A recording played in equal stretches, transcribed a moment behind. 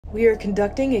We are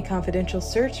conducting a confidential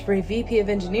search for a VP of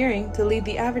Engineering to lead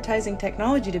the Advertising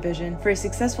Technology Division for a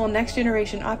successful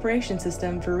next-generation operation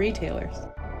system for retailers.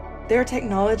 Their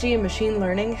technology and machine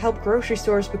learning help grocery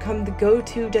stores become the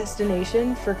go-to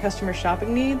destination for customer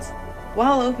shopping needs,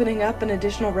 while opening up an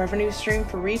additional revenue stream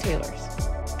for retailers.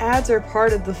 Ads are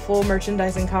part of the full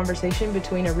merchandising conversation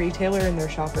between a retailer and their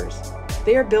shoppers.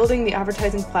 They are building the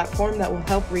advertising platform that will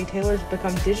help retailers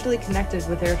become digitally connected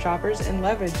with their shoppers and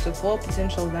leverage the full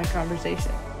potential of that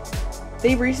conversation.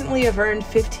 They recently have earned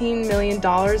 $15 million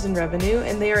in revenue,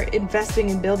 and they are investing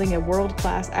in building a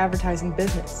world-class advertising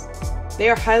business. They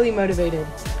are highly motivated,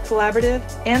 collaborative,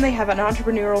 and they have an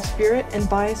entrepreneurial spirit and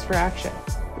bias for action.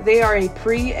 They are a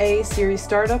pre-A series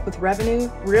startup with revenue,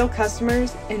 real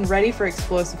customers, and ready for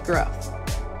explosive growth.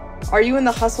 Are you in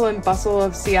the hustle and bustle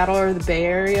of Seattle or the Bay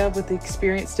Area with the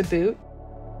experience to boot?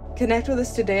 Connect with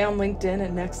us today on LinkedIn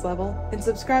at Next Level and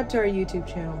subscribe to our YouTube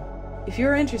channel. If you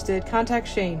are interested, contact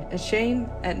Shane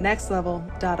at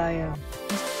nextlevel.io.